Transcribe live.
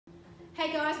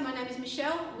Hey guys, my name is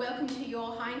Michelle. Welcome to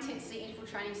your high intensity interval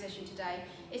training session today.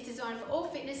 It's designed for all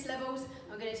fitness levels.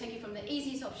 I'm going to take you from the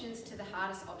easiest options to the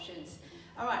hardest options.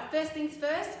 Alright, first things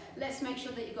first, let's make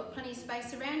sure that you've got plenty of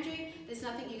space around you. There's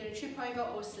nothing you're going to trip over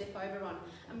or slip over on.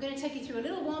 I'm going to take you through a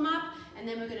little warm up and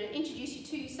then we're going to introduce you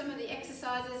to some of the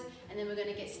exercises and then we're going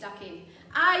to get stuck in.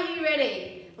 Are you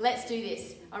ready? Let's do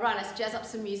this. Alright, let's jazz up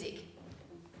some music.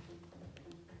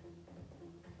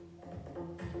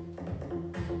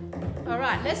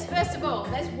 Alright, let's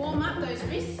warm up those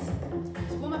wrists.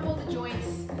 Let's warm up all the joints.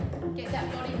 Get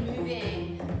that body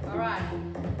moving. Alright,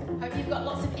 hope you've got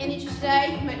lots of energy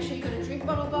today. Make sure you've got a drink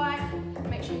bottle by.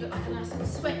 Make sure you've got like a nice little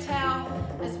sweat towel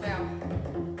as well.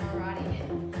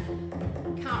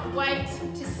 Alrighty. Can't wait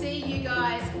to see you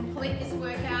guys complete this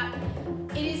workout.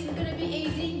 It isn't going to be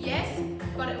easy, yes,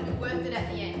 but it will be worth it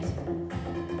at the end.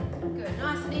 Good,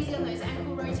 nice and easy on those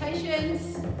ankle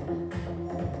rotations.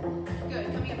 Good,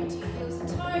 coming up into your heels and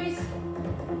toes.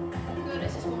 Good,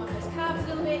 let's just warm up those calves a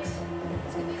little bit.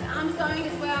 Let's get these arms going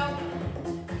as well.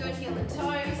 Good, heel and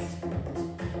toes.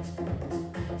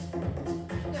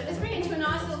 Good, let's bring it into a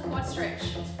nice little quad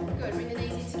stretch. Good, bring the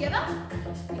knees in together.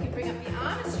 You can bring up the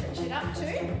arm and stretch it up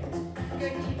too.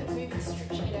 Good, keep it moving,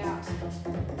 stretching it out.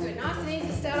 Good, nice and easy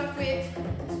to start off with.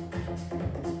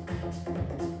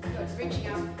 Good, reaching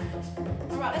up.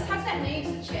 Alright, let's hug that knee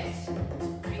to the chest.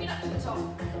 Bring it up to the top.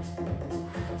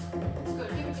 Good,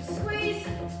 give it a good squeeze.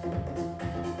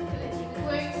 Collecting the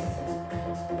glutes.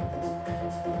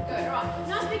 Good, alright,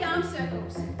 nice big arm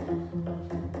circles.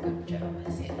 Good job,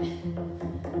 that's it.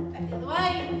 Back the other way.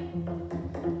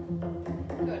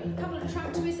 Good, a couple of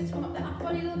trunk twists, let's warm up the upper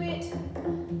body a little bit.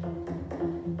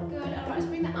 Good, alright, let's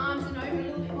bring the arms in over a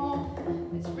little bit more.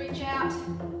 Let's reach out.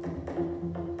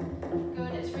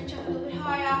 Good, let's reach up a little bit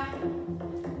higher.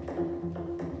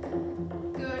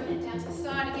 Good, down to the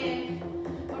side again.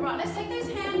 Alright, let's take those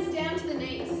hands down to the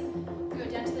knees.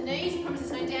 Good, down to the knees. Promise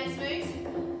there's no dance moves.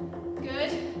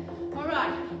 Good.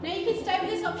 Alright, now you can stay with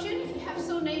this option if you have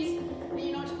sore knees and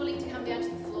you're not willing to come down to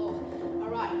the floor.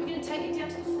 Alright, we're going to take it down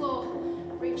to the floor,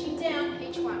 reaching down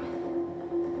each one.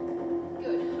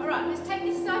 Good. Alright, let's take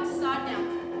this side to side now.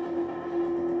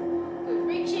 Good,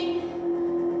 reaching.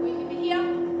 We can be here,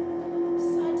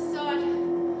 side to side.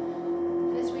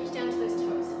 Let's reach down to those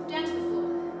toes, down to the floor.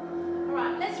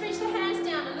 Alright, let's reach the hands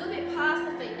down a little bit past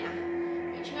the feet now.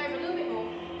 Reaching over a little bit more.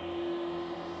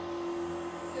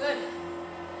 Good.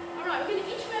 Alright, we're going to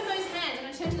inchworm those hands. I'm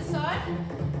going to turn to the side.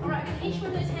 Alright, we're going to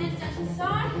inchworm those hands down to the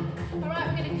side. Alright,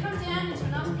 we're going to come down into a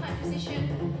nice plank position.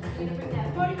 We're going to bring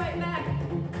that body weight back.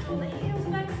 Draw the heels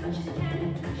back as much as you can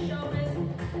into the shoulders.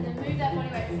 And then move that body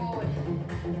weight forward.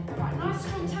 Alright, nice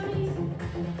strong tummies.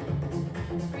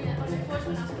 Bring that body weight forward to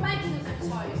a nice plank, heels over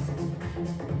toes.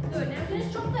 Good, now we're going to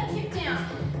drop that hip down.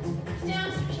 Hips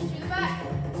down, stretching through the back.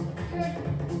 Good,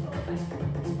 pull it back.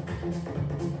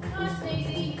 Nice and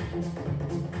easy.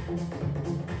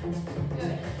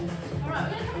 Good. Alright,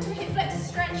 we're going to come into a hip flexor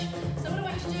stretch. So what I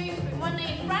want you to do is bring one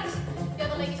knee in front, the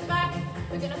other leg is back.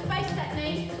 We're going to face that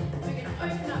knee. We're going to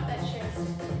open up that chest.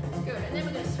 Good. And then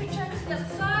we're going to switch over to the other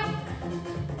side.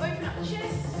 Open up the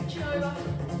chest, switching over.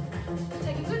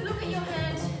 Take a good look at your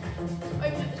hand.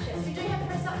 Open up the chest. We do have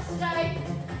press ups today.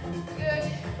 Good.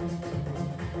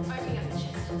 Opening up the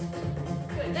chest.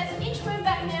 Good. Let's inchworm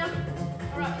back now.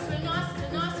 Alright, so we're nice to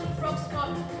a nice little frog squat.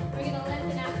 We're going to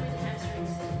lengthen out through the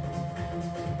hamstrings.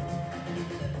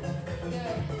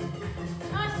 Good.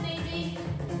 Nice and easy.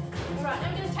 Alright, now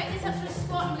we're going to take this up to a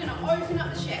squat and we're going to open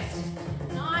up the chest.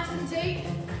 Nice and deep.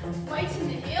 Weight in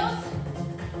the heels.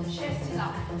 The chest is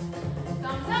up.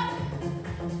 Thumbs up.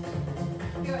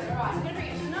 Good. Alright, we're going to bring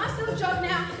it to a nice little jog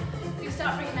now. We're going to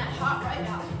start bringing that heart rate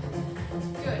up.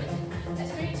 Good.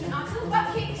 Let's bring it to a nice little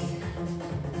butt kicks.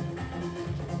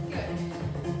 Good.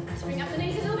 Let's bring up the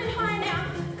knees a little bit higher now.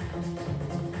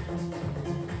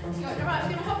 Good. Alright, we're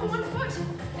going to hop on one foot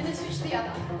and then switch to the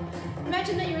other.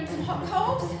 Imagine that you're in some hot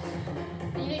coals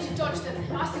and you need to dodge them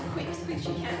nice and quick, as quick as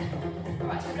you can.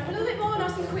 Alright, so we're going to have a little bit more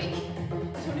nice and quick.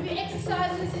 It's one of your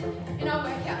exercises in our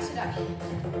workout today.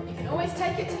 You can always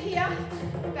take it to here,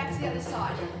 back to the other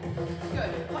side.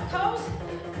 Good. Hot coals,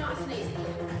 nice and easy.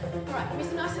 Alright, give me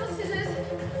some nice little scissors.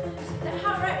 Set that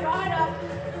heart rate right up.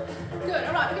 Good.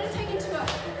 Alright, we're going to take into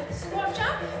a squat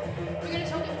jump. We're going to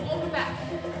take it, walk it back,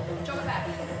 jog it back.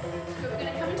 Good. We're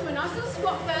going to come into a nice little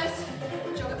squat first,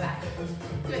 jog it back.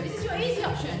 Good. This is your easy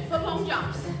option for long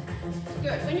jumps.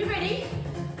 Good. When you're ready,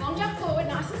 long jump forward,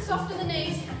 nice and soft on the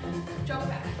knees, jog it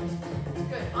back.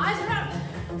 Good. Eyes are up.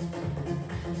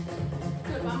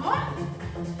 Good. One more.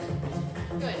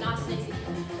 Good. Nice and easy.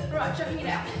 Right, jogging it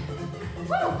out.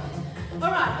 Woo! All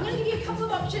right, I'm going to give you a couple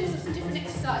of options of some different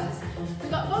exercises.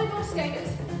 We've got volleyball skaters.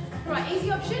 All right,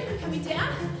 easy option, coming down,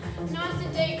 nice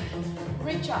and deep,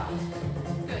 reach up.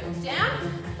 Good, down,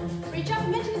 reach up.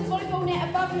 Imagine there's a volleyball net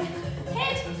above your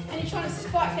head and you're trying to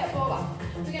spike that ball up.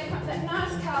 We're going to come up that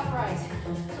nice calf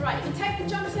raise. All right, you can take the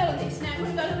jumps out of this. Now, if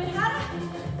we go a little bit harder,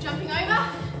 jumping over,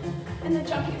 and then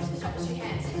jumping up to the top with 2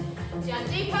 hands. Down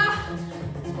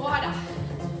deeper, wider.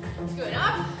 Good,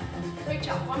 up, reach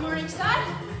up. One more on each side.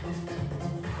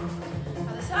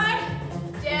 Other side,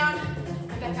 down,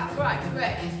 and back up. All right, good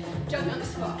work. Jumping on the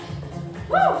spot.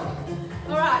 Woo!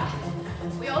 All right,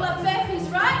 we all love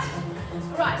burpees, right?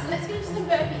 All right, so let's get into some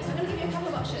burpees. I'm going to give you a couple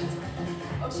of options.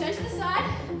 I'll turn to the side,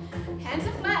 hands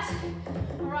are flat.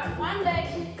 All right, one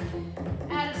leg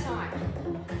at a time.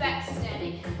 Back to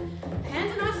standing.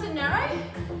 Hands are nice and narrow.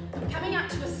 I'm coming up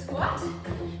to a squat,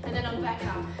 and then I'm back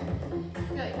up.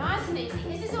 Good, nice and easy.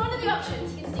 This is one of the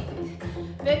options you can stick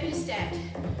with. Burpee to stand.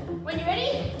 When you're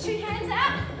ready, 2 hands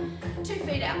out, 2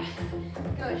 feet out.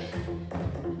 Good.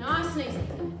 Nice and easy.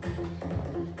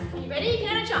 Are you ready? You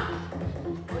can add a jump.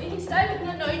 Or you can stay with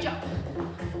a no jump.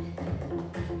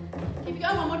 Keep it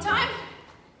going, one more time.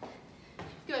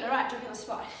 Good, all right, jumping on the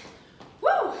spot.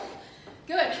 Woo!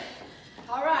 Good.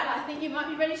 All right, I think you might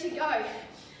be ready to go.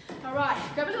 All right,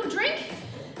 grab a little drink.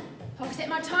 I'll set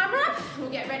my timer up and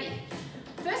we'll get ready.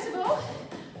 First of all,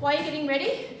 while you're getting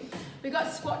ready, we've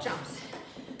got squat jumps.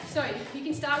 So you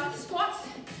can start with the squats,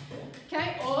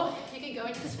 okay, or you can go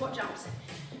into the squat jumps.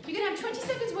 You're gonna have 20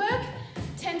 seconds work,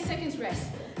 10 seconds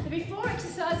rest. There'll be 4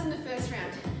 exercises in the first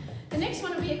round. The next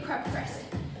one will be a crab press.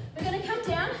 We're gonna come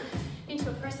down into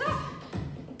a press up.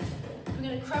 We're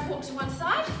gonna crab walk to one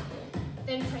side,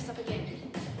 then press up again.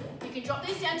 You can drop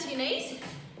these down to your knees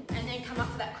and then come up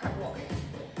for that crab walk.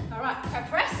 All right, crab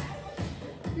press.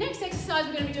 Next exercise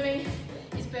we're gonna be doing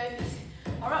is burpees.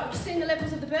 All right, we've just seen the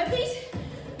levels of the burpees.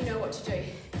 You know what to do.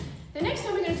 The next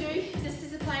one we're going to do is a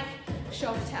scissor plank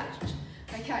shoulder tap.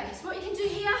 Okay, so what you can do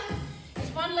here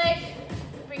is one leg,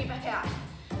 bring it back out.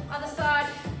 Other side,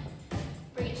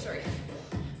 bring it through.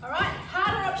 All right,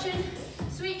 harder option,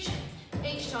 switch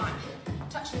each time,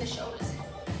 touching the shoulders.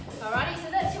 Alrighty, so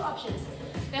that's your options.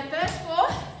 Now first 4,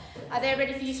 are they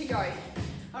ready for you to go?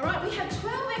 All right, we have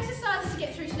 12 exercises to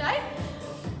get through today.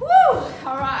 Woo!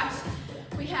 All right,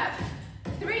 we have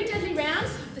 3 deadly rounds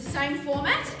of the same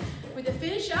format with a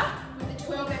finisher with the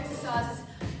 12 exercises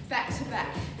back to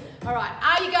back. All right,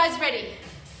 are you guys ready?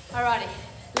 Alrighty,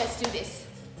 let's do this.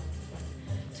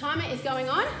 Timer is going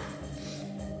on.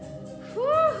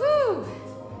 Woohoo!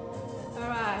 All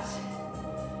right.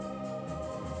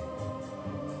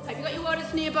 Have you got your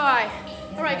waters nearby?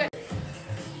 All right, go.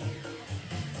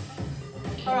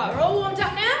 All right, we're all warmed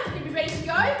up now. We're gonna be ready to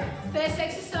go. First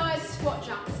exercise, squat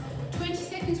jumps. 20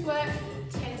 seconds work,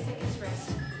 10 seconds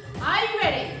rest. Are you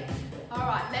ready? All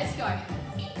right, let's go.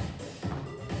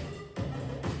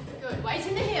 Good, weight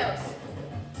in the heels.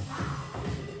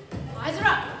 Eyes are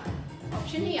up.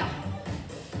 Option here.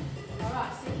 All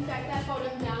right, sticking back that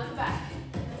bottom, down at the back.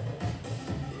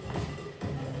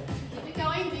 Keep it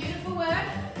going, beautiful work.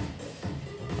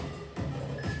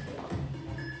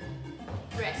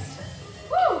 Rest.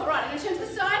 Woo, all right, I'm gonna turn to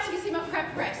the side so you can see my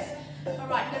crab press. All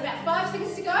right, we've got about 5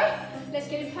 seconds to go. Let's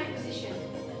get in plank position.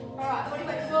 All right, body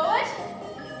weight forward,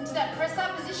 into that press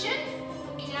up position.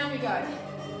 Down we go.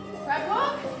 Crab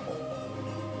walk,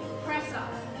 press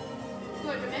up.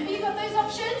 Good, remember you've got those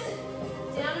options.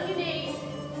 Down on your knees,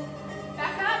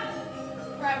 back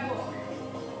up, crab walk.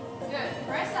 Good,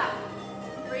 press up.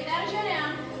 Breathe out as you're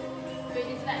down. Breathe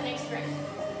into that next breath.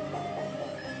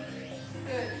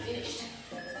 Good, finished.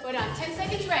 Well done, 10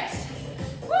 seconds rest.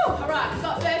 Woo, all right, we've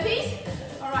got burpees.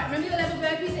 All right, remember the level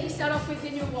burpees that you start off with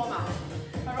in your warm-up.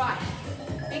 All right,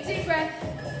 big deep breath,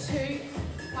 2,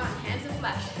 1, hands are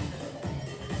flat.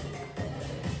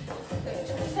 Good,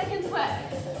 20 seconds work.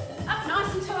 Up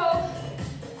nice and tall,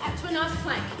 up to a nice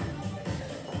plank.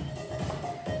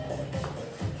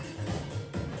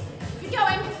 Keep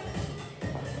going.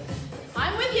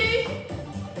 I'm with you.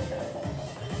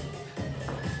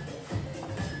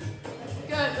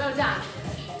 Good, well done.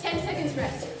 10 seconds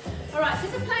rest. All right,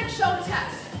 scissor plank, shoulder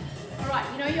taps. All right,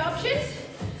 you know your options?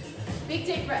 Big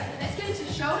deep breath. Let's get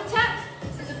into shoulder tap,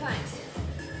 scissor planks.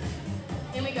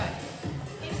 Here we go.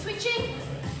 Keep switching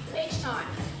each time.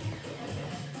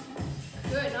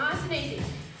 Good, nice and easy.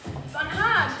 Fun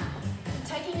hard.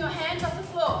 Taking your hands off the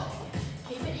floor.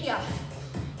 Keep it here.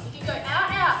 You can go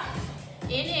out, out,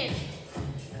 in.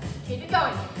 Keep it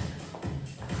going.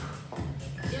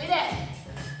 Nearly there.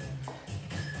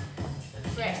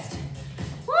 Rest.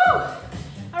 Woo!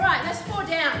 All right, that's 4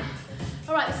 down.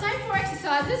 All right, the same 4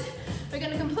 exercises we're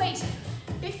going to complete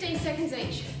 15 seconds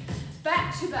each.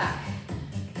 Back to back.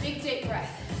 Big deep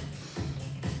breath.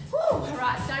 Woo. All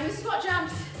right, starting with squat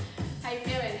jumps. How you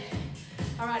feeling?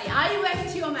 Alrighty, are you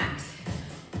working to your max?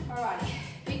 Alrighty,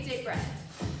 big deep breath.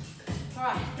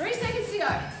 Alright, 3 seconds to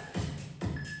go.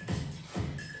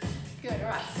 Good,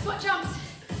 alright, squat jumps.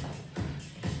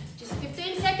 Just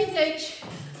 15 seconds each.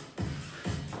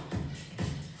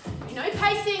 No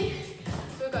pacing.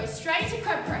 We'll go straight to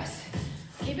crab press.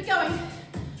 Keep it going.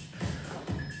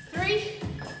 3,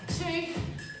 2,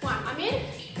 1. I'm in.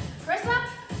 Press up.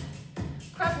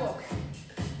 Crab walk.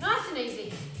 Nice and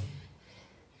easy.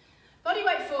 Body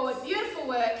weight forward. Beautiful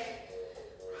work.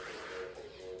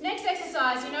 Next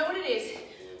exercise, you know what it is.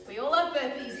 We all love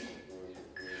burpees.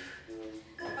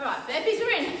 All right, burpees are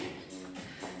in.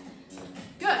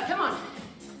 Good, come on.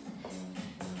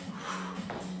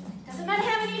 Doesn't matter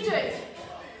how many you do.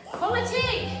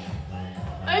 Quality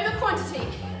over quantity.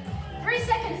 3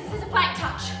 seconds, this is a plank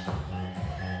touch.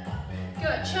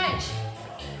 Good, change.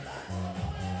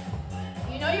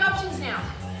 You know your options now.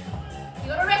 You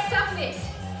gotta rest after this.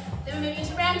 Then we're moving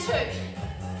into round 2.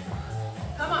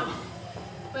 Come on.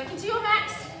 Work into your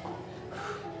max.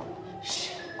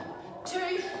 2,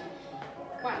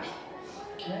 1.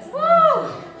 Woo!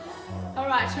 All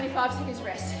right, 25 seconds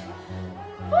rest.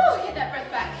 Woo, get that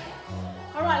breath back.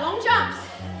 All right, long jumps.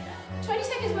 20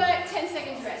 seconds work, 10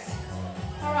 seconds rest.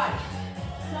 All right,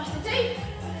 nice and deep,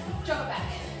 jog it back.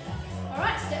 All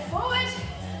right, step forward,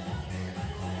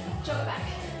 jog it back.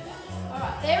 All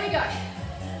right, there we go.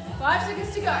 5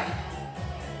 seconds to go.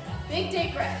 Big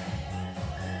deep breath.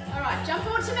 All right, jump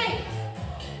forward to me.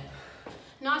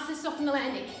 Nice and soften the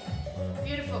landing.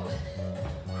 Beautiful.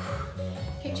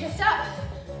 Keep chest up.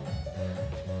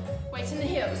 Weights in the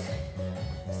heels.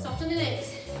 Soften the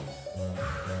knees.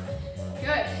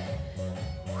 Good.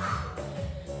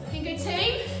 Looking good,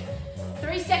 team.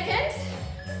 3 seconds.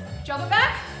 Jog it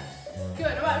back.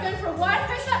 Good. All right, we're going for a wide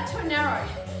press up to a narrow.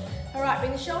 All right,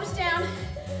 bring the shoulders down.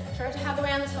 Try to hug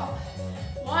around the top.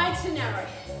 Wide to narrow.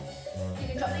 You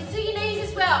can drop these to your knees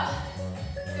as well.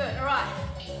 Good. All right.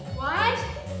 Wide,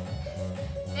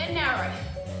 then narrow.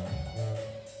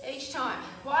 Each time.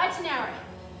 Wide to narrow.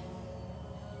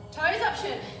 Toes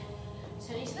option.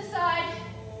 Turning to the side.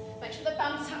 Make sure the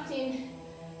bum's tucked in.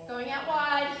 Going out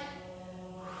wide.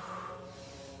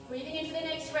 Breathing in for the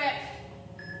next rep.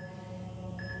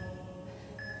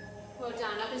 Well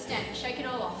done. Up and stand. Shake it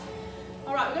all off.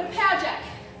 All right, we're going to power jack.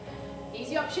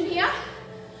 Easy option here.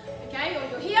 Okay, or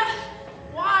you're here.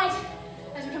 Wide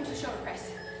as we come to the shoulder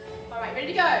press. All right, ready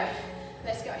to go.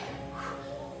 Let's go.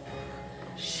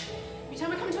 Every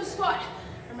time I come into a squat,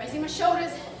 I'm raising my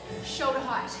shoulders, shoulder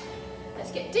height.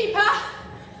 Let's get deeper,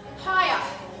 higher.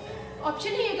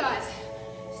 Option here, guys.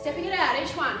 Stepping it out,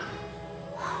 each one.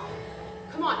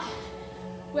 Come on.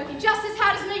 Working just as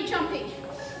hard as me jumping.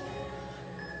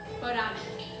 Well done.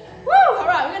 Woo! All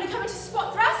right, we're going to come into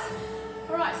squat thrust.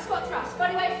 All right, squat thrust,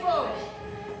 body weight forward.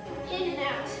 In and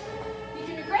out. You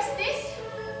can regress this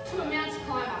to a mountain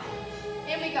climber.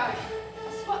 Here we go.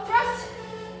 Squat thrust.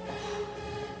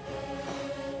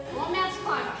 More mountain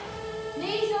climber.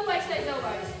 Knees all the way to those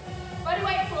elbows. Body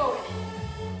weight forward.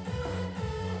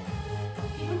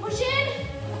 You can push in.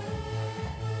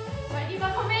 Don't give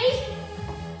up on me.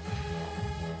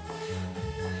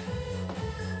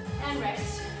 And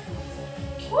rest.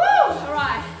 Woo! All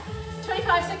right.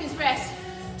 25 seconds rest.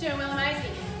 Doing well,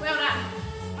 amazing. Well done.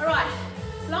 All right.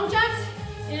 Long jumps,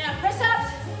 in and out press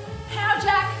ups, power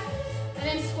jack, and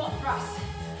then squat thrust.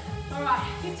 All right.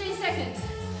 15 seconds.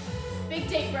 Big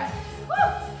deep breath.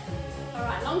 Woo! All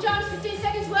right. Long jumps, 15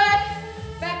 seconds work.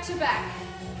 Back to back.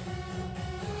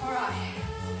 All right.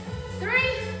 3,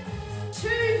 2,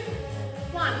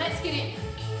 1. Let's get in.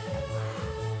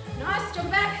 Nice. Jog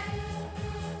back.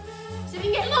 So you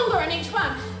can get longer on each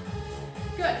one.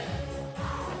 Good.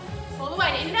 All the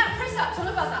way. In and out press ups on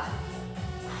a buzzer.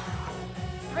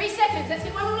 3 seconds. Let's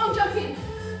get one more long jump in.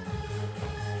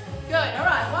 Good. All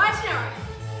right. Wide to narrow.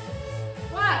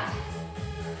 Wide.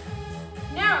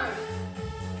 Narrow.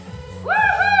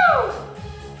 Woohoo!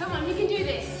 Come on, you can do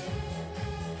this.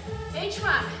 Each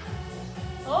one.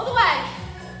 All the way.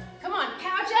 Come on,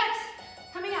 power jacks.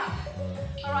 Coming up.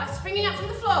 All right, springing up from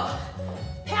the floor.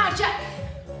 Power jack.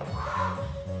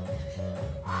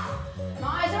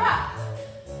 My eyes are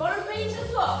up. Bottom feet to the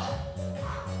floor.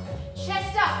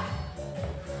 Chest up.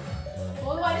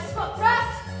 All the way to squat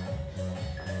thrust.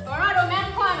 All right, or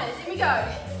mountain climbers. Here we go.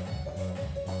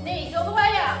 Knees all the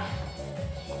way out.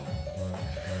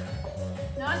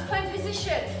 Nice plank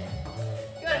position.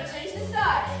 Good, turn to the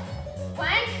side.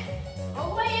 Plank, all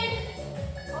the way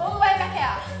in, all the way back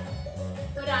out.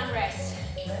 Good done, rest.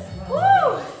 Woo!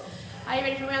 Are you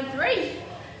ready for round 3.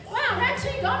 Wow, round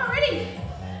 2 gone already.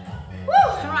 Woo!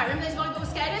 All right, remember those volleyball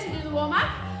skaters? We do the warm up.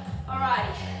 All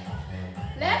right.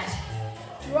 Left,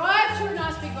 drive to a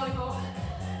nice big volleyball.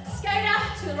 Skater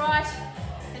to the right,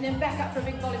 and then back up for a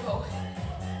big volleyball.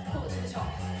 Pull it to the top.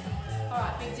 All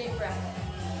right, big deep breath.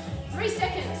 3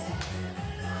 seconds.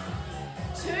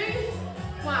 2,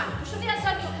 1. Push on the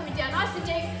outside foot coming down nice and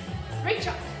deep. Reach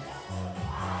up.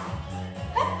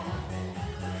 Up.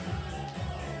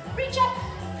 Reach up.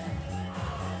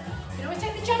 You can always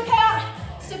take the jump out.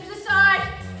 Step to the side.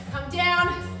 Come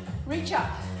down. Reach up.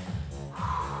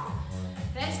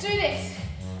 Let's do this.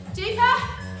 Deeper,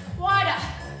 wider.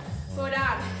 Well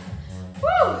done.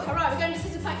 Woo! All right, we're going to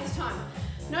scissor plank this time.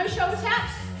 No shoulder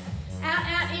taps. Out,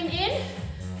 out, in.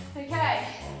 Okay.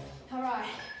 All right.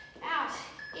 Out,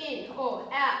 in, or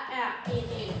out,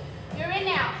 in. You're in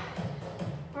now.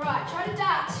 All right, try to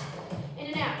dart. In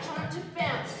and out. Try not to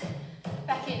bounce.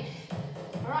 Back in.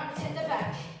 All right, pretend they're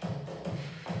back.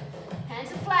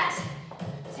 Hands are flat.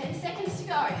 10 seconds to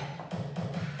go.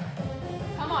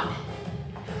 Come on.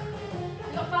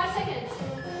 You've got 5 seconds.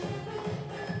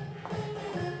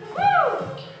 Woo!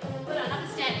 Well done, up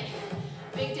and standing.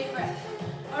 Big deep breath.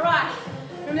 All right,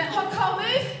 remember that hot cold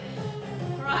move?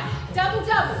 All right, double,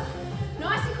 double.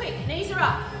 Nice and quick, knees are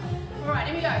up. All right,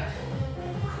 here we go.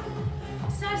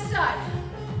 Side to side,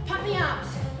 pump the arms.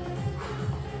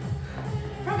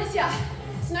 Promise ya,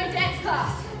 it's no dance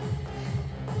class.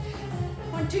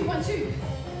 1, 2, 1, 2.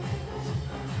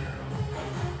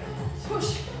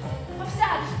 Push,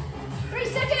 offside. 3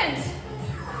 seconds.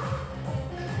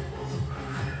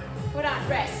 Well done,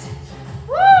 rest.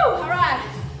 Woo, all right.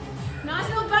 Nice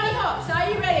little bunny hops, are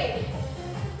you ready?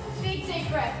 Big deep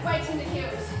breath, weights in the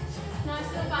heels. Nice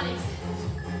little bunnies.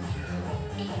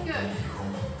 Good.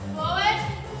 Forward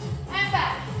and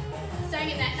back.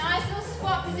 Staying in that nice little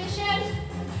squat position.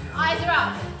 Eyes are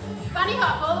up. Bunny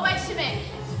hop all the way to me.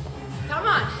 Come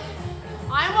on.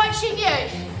 I'm watching you.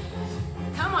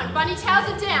 Come on, bunny tails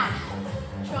are down.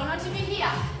 Try not to be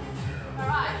here. All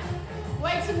right.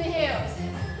 Weights in the heels.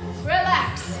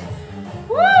 Relax.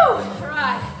 Woo! All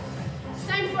right.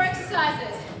 Same 4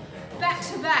 exercises. Back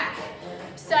to back.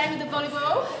 Starting with the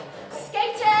volleyball.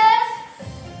 Skaters.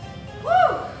 Woo!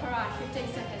 All right,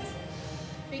 15 seconds.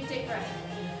 Big deep breath.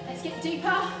 Let's get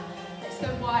deeper. Let's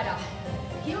go wider.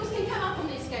 Heels can come up on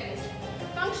these skaters.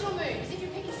 Functional moves, if you're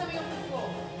picking something off the floor.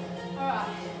 All right,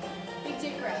 big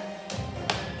deep breath.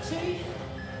 2,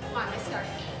 1, let's go.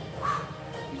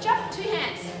 Reach up, 2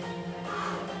 hands.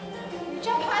 Reach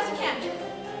up high as you can.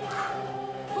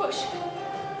 Push.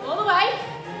 All the way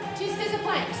to scissor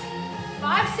planks.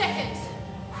 5 seconds.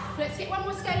 Let's get one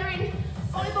more skater in.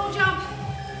 Volleyball jump.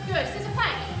 Good, scissor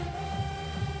plank.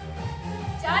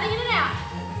 Darting in and out.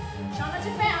 Try not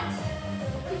to bounce.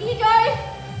 The quicker you go,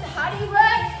 the harder you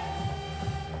work.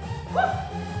 Woo.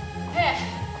 There.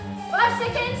 5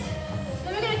 seconds.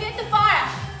 Then we're going to get the fire.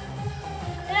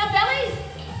 And our bellies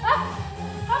up.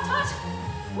 Hot, hot.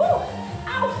 Woo.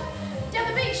 Ow. Down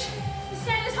the beach. The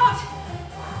sand is hot.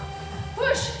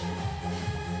 Push.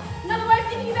 Another way of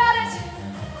thinking about it.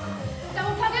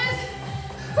 Double puggers.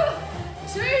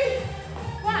 2,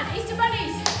 1. Easter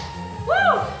bunnies.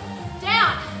 Woo.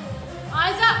 Down.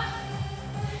 Eyes up.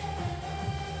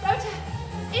 Rotate.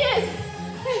 Ears.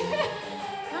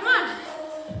 Come on.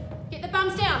 Get the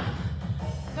bums down.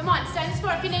 Come on. Stay in the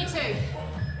spot if you need to.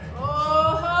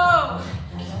 Oh.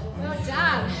 Well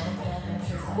done.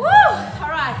 Woo. All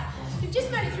right. You've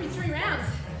just made it through 3 rounds.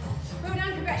 Well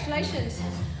done, congratulations.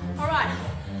 All right,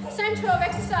 same 12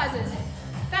 exercises,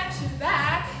 back to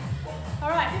back. All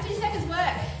right, 15 seconds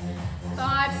work,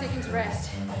 5 seconds rest.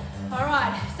 All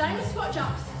right, starting with squat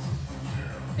jumps.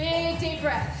 Big deep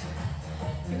breath.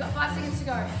 You've got 5 seconds to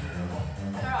go.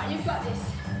 All right, you've got this.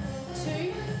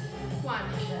 2, 1.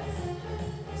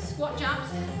 Squat jumps,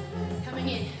 coming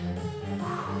in.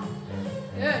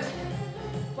 Good.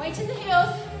 Weight in the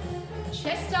heels,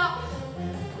 chest up.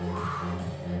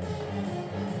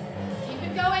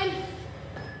 Going.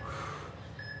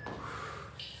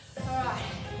 All right,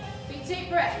 big deep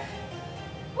breath.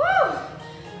 Woo!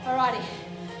 Alrighty,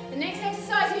 the next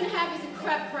exercise we're going to have is a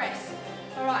crab press.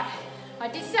 All right, I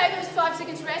did say there was 5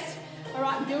 seconds rest. All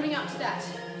right, I'm building up to that.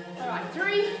 All right,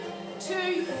 3,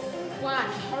 2, 1.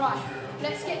 All right,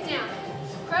 let's get down.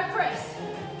 Crab press.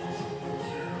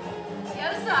 To the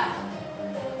other side.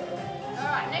 All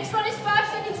right, next one is 5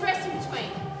 seconds rest in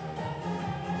between.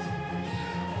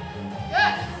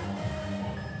 Good.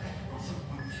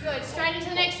 Good, straight into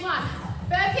the next one.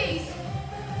 Burpees.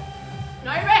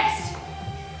 No rest.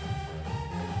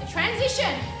 The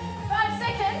transition, 5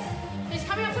 seconds, is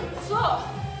coming up from the floor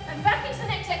and back into the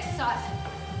next exercise.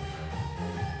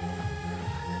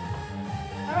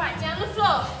 All right, down on the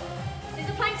floor.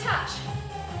 Scissor plank touch.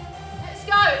 Let's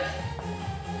go.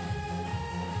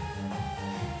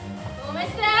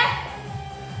 Almost there.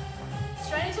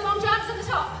 Straight into long jumps at the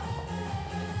top.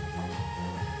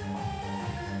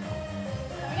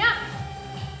 Coming up.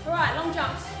 All right, long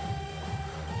jumps.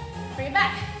 Bring it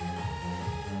back.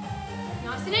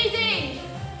 Nice and easy.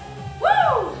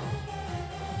 Woo!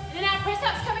 In and out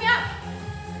press-ups coming up.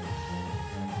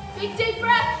 Big deep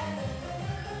breath.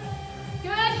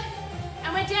 Good.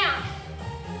 And we're down.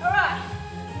 All right.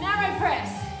 Narrow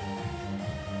press.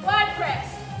 Wide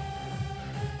press.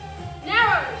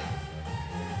 Narrow.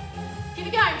 Keep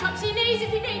it going. Drop to your knees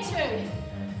if you need to.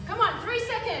 Come on, 3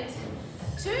 seconds.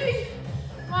 2,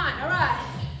 1. All right.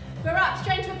 We're up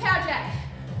straight into a power jack.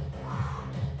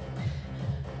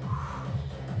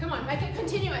 Come on, make it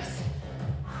continuous.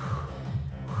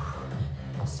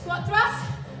 Squat thrust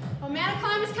or mountain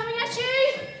climbers coming at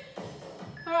you.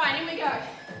 All right, in we go.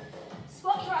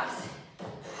 Squat thrust.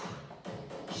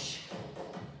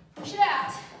 Push it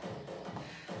out.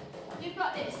 You've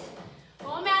got this.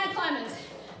 Or mountain climbers.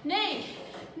 Knee,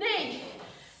 knee,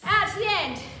 out to the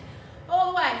end.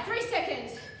 All the way, 3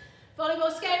 seconds.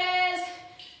 Volleyball skaters.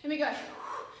 Here we go.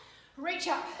 Reach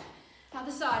up,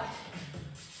 other side.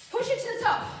 Push it to the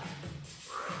top.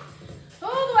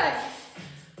 All the way.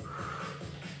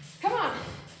 Come on.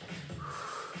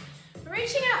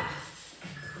 Reaching up.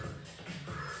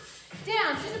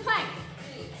 Down, scissor plank.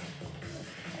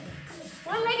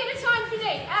 One leg at a time if you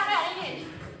need. Out, out, and in.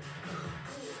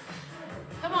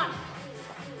 Come on.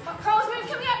 Hot coals move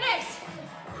coming up next.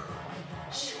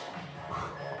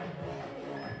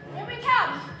 Here we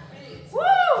come.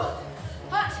 Woo!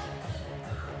 Hot.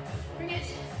 Bring it.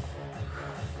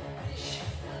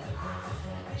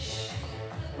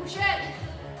 Push it.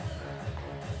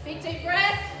 Big deep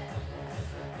breath.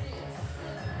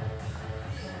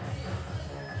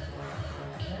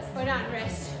 Well done,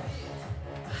 rest.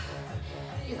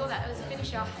 You thought that was a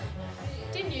finisher,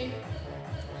 didn't you?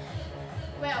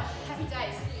 Well, happy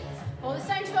days. All the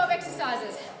same 12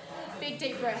 exercises. Big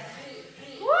deep breath.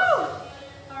 Woo!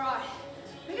 All right,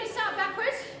 we're going to start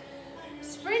backwards.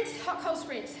 Sprints, hot cold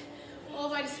sprints, all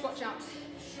the way to squat jumps.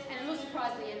 And a little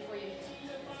surprise at the end for you.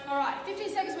 All right, 15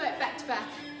 seconds work back to back.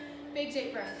 Big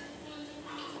deep breath.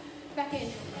 Back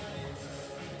in.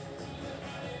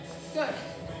 Good.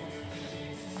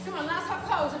 Come on, last hot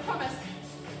colds, I promise.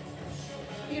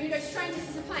 You're going to go straight into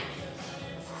scissor plank.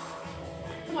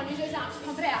 Come on, use those arms,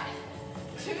 pump it out.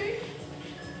 2,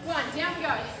 1, down we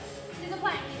go. Scissor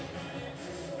plank.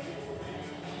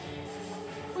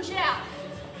 Push it out.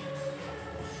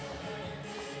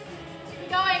 Keep it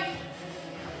going.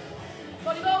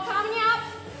 Volleyball coming up.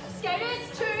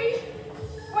 Skaters, 2,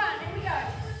 1, here we go.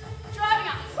 Driving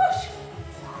up, push.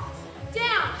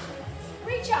 Down,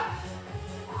 reach up.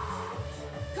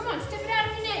 Come on, step it out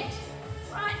if you need.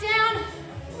 Right down,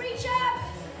 reach up.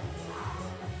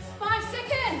 5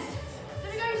 seconds.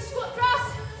 Then we go to squat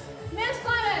thrust, mountain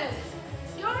climbers.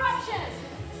 Your option.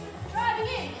 Driving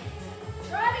in,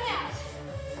 driving out.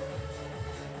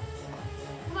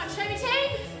 Come on, show me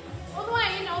team. All the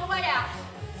way in, all the way out.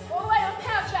 All the way to a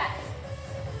power jack.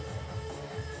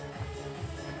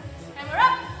 And we're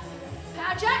up.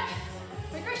 Power jack.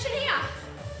 Regression here.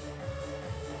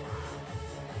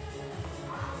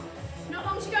 Not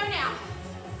long to go now.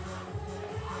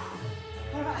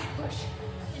 All right, push.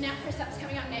 And now press-ups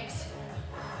coming up next.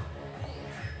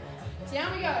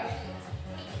 Down we go.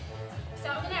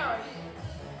 Start with the narrow.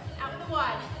 Out with the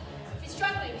wide. If you're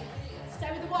struggling,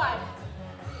 stay with the wide.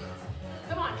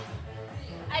 Come on.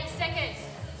 8 seconds.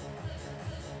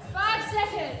 5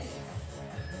 seconds.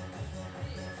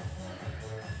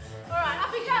 All right,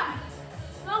 up we come.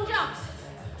 Long jumps.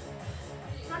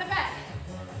 Run it back.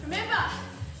 Remember,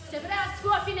 step it out,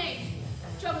 squat if you need.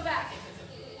 Jog it back.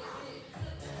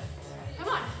 Come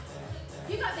on.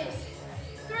 You got this.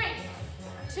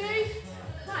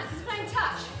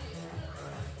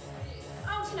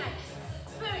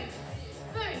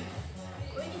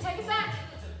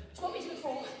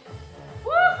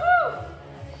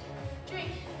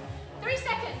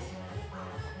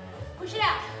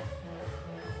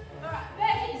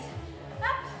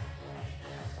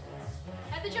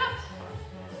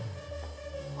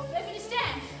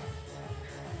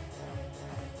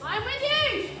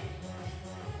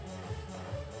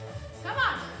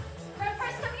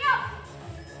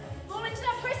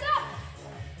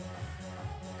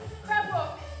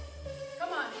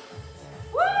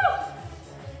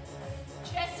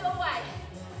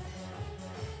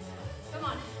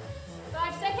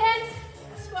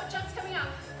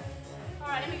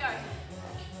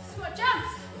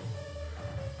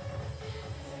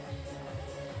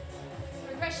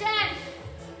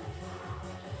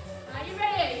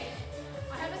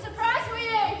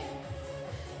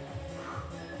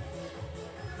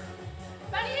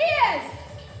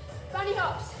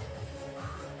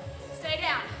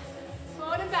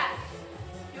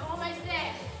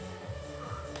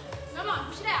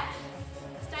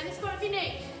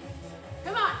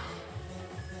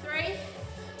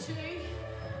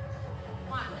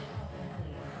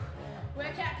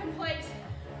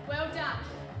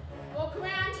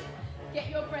 Get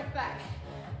your breath back.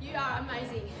 You are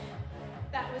amazing.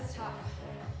 That was tough.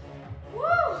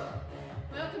 Woo!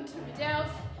 Welcome to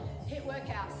Midels HIIT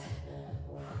workouts.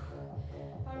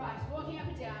 All right, walking up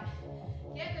and down.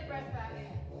 Get the breath back.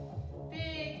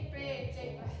 Big, big,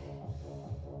 deep breath.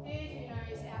 In through your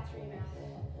nose, out through your mouth.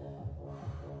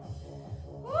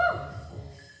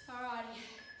 Woo! Alrighty.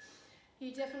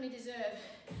 You definitely deserve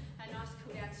a nice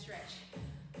cool down stretch.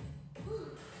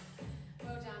 Whew.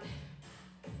 Well done.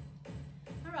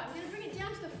 Alright, we're going to bring it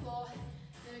down to the floor,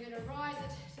 then we're going to rise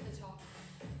it to the top.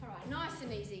 Alright, nice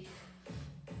and easy.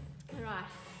 Alright,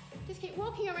 just keep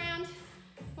walking around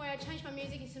while I change my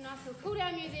music into some nice little cool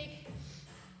down music.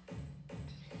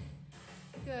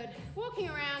 Good. Walking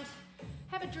around,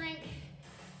 have a drink.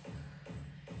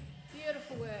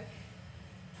 Beautiful work.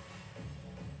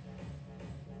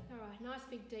 Alright, nice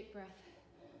big deep breath.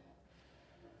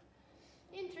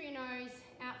 In through your nose,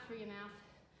 out through your mouth.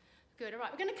 Good,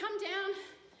 alright, we're going to come down,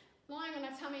 lying on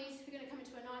our tummies. We're going to come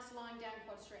into a nice lying down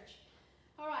quad stretch.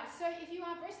 Alright, so if you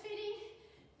are breastfeeding,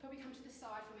 probably come to the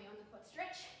side for me on the quad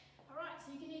stretch. Alright,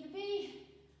 so you can either be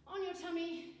on your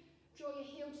tummy, draw your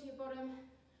heel to your bottom,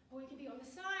 or you can be on the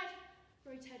side,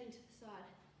 rotating to the side.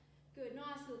 Good,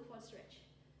 nice little quad stretch.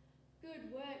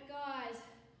 Good work, guys.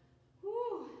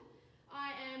 Whew.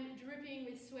 I am dripping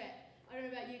with sweat. I don't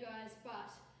know about you guys,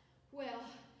 but, well,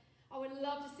 I would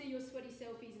love to see your sweaty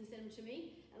selfies and send them to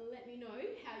me and let me know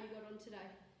how you got on today.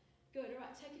 Good, all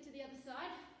right, take it to the other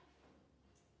side.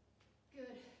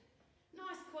 Good.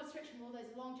 Nice quad stretch from all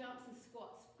those long jumps and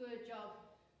squats. Good job.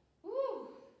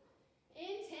 Woo!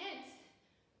 Intense.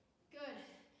 Good.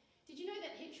 Did you know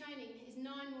that HIIT training is 9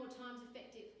 more times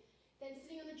effective than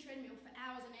sitting on the treadmill for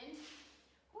hours on end?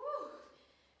 Woo!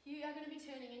 You are going to be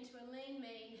turning into a lean,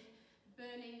 mean,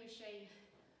 burning machine.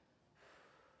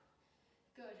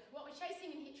 Good. What we're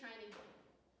chasing in HIIT training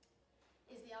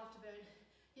is the afterburn.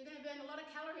 You're going to burn a lot of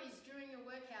calories during your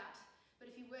workout, but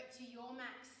if you work to your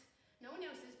max, no one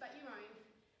else's but your own,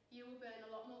 you will burn a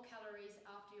lot more calories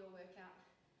after your workout.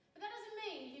 But that doesn't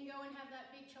mean you can go and have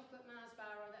that big chocolate Mars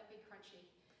bar or that big crunchy.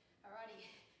 Alrighty,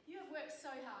 you have worked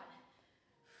so hard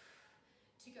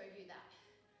to go do that.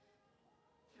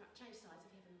 Alright, change sides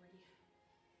if you haven't already.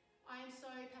 I am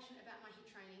so passionate about my HIIT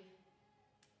training.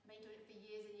 I've been doing it for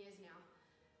years and years now.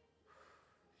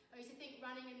 I used to think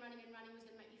running and running and running was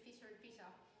going to make me fitter and fitter,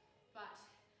 but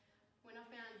when I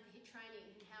found the HIIT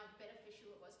training and how beneficial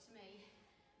it was to me,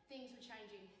 things were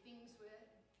changing.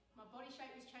 My body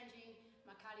shape was changing,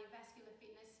 my cardiovascular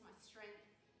fitness, my strength.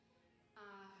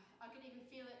 I could even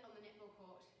feel it on the netball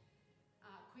court.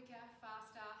 Quicker,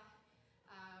 faster,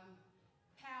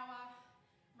 power,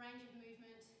 range of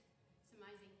movement. It's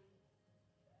amazing.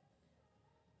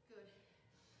 Good.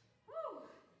 Woo!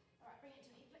 All right, bring it to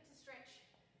a hip flexor stretch.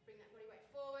 Bring that body weight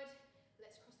forward.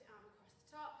 Let's cross the arm across the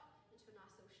top into a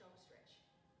nice little shoulder stretch.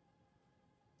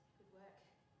 Good work.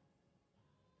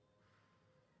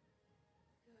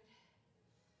 Good.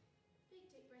 Big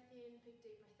deep breath in, big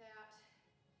deep breath out.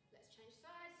 Let's change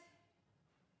sides.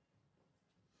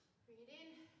 Bring it in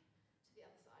to the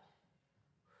other side.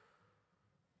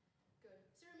 Good.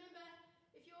 So remember,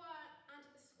 if you aren't at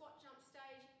the squat jump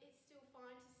stage, it's still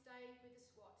fine to stay with the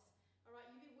squats.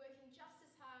 Alright, you'll be working just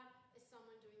as hard as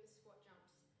someone doing the squat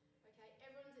jumps. Okay,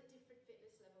 everyone's at different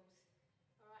fitness levels.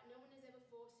 Alright, no one is ever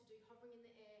forced to do hovering in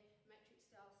the air, matrix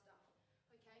style stuff.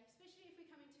 Okay, especially if we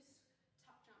come into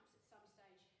tuck jumps at some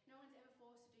stage. No one's ever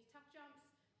forced to do tuck jumps.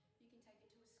 You can take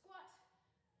it to a squat,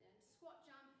 then squat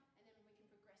jump, and then we can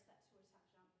progress that to a tuck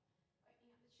jump.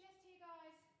 Opening up the chest here, guys.